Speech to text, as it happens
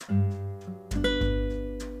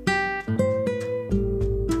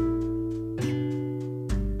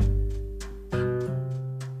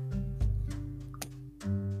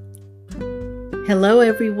Hello,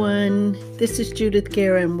 everyone. This is Judith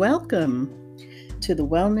Guerra, and welcome to the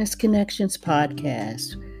Wellness Connections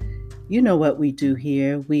podcast. You know what we do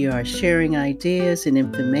here. We are sharing ideas and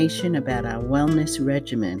information about our wellness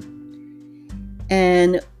regimen.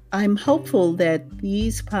 And I'm hopeful that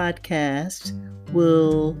these podcasts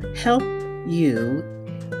will help you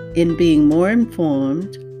in being more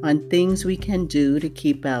informed on things we can do to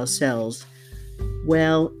keep ourselves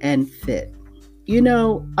well and fit. You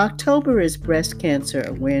know, October is Breast Cancer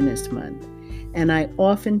Awareness Month, and I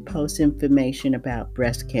often post information about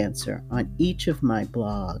breast cancer on each of my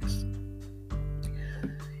blogs.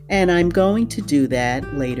 And I'm going to do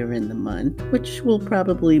that later in the month, which will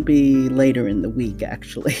probably be later in the week,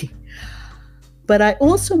 actually. But I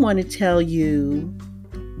also want to tell you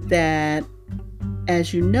that,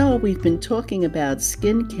 as you know, we've been talking about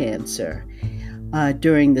skin cancer.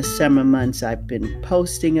 During the summer months, I've been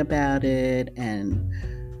posting about it and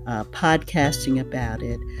podcasting about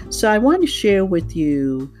it. So I want to share with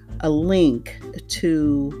you a link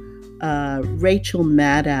to Rachel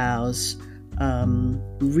Maddow's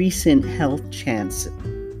recent health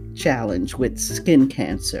challenge with skin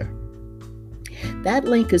cancer. That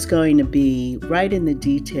link is going to be right in the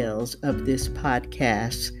details of this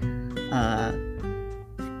podcast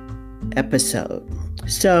episode.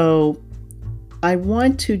 So I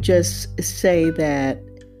want to just say that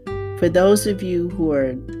for those of you who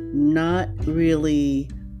are not really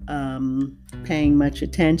paying much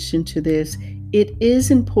attention to this, it is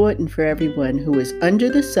important for everyone who is under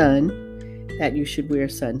the sun that you should wear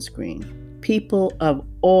sunscreen. People of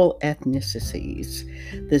all ethnicities.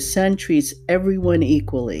 The sun treats everyone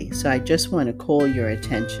equally, so I just want to call your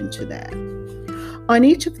attention to that. On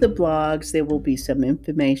each of the blogs, there will be some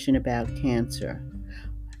information about cancer.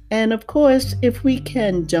 And of course, if we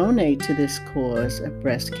can donate to this cause of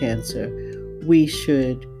breast cancer, we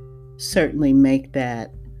should certainly make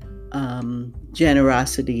that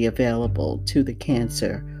generosity available to the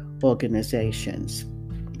cancer organizations.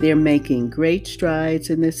 They're making great strides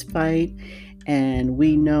in this fight, and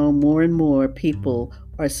we know more and more people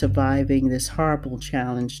are surviving this horrible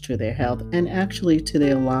challenge to their health and actually to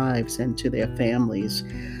their lives and to their families.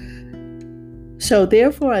 So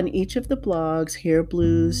therefore, on each of the blogs, Hair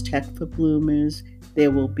Blues, Tech for Bloomers, there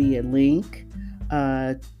will be a link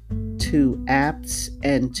to apps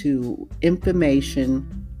and to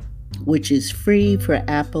information which is free for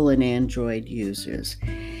Apple and Android users.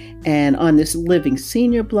 And on this Living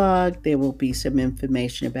Senior blog, there will be some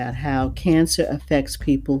information about how cancer affects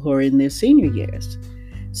people who are in their senior years.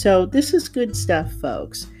 So this is good stuff,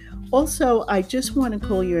 folks. Also, I just want to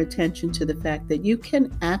call your attention to the fact that you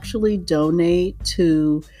can actually donate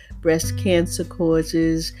to breast cancer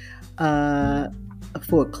causes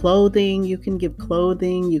for clothing. You can give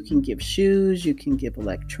clothing, you can give shoes, you can give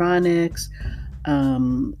electronics,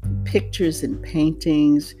 pictures and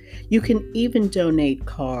paintings. You can even donate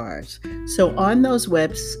cars. So on those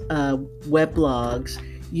web blogs,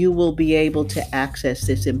 you will be able to access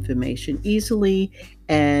this information easily,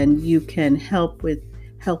 and you can help with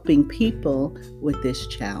helping people with this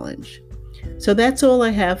challenge. So that's all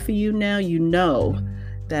I have for you now. You know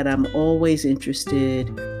that I'm always interested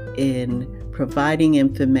in providing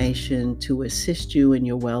information to assist you in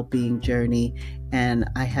your well-being journey, and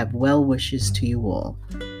I have well wishes to you all.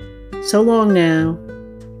 So long now.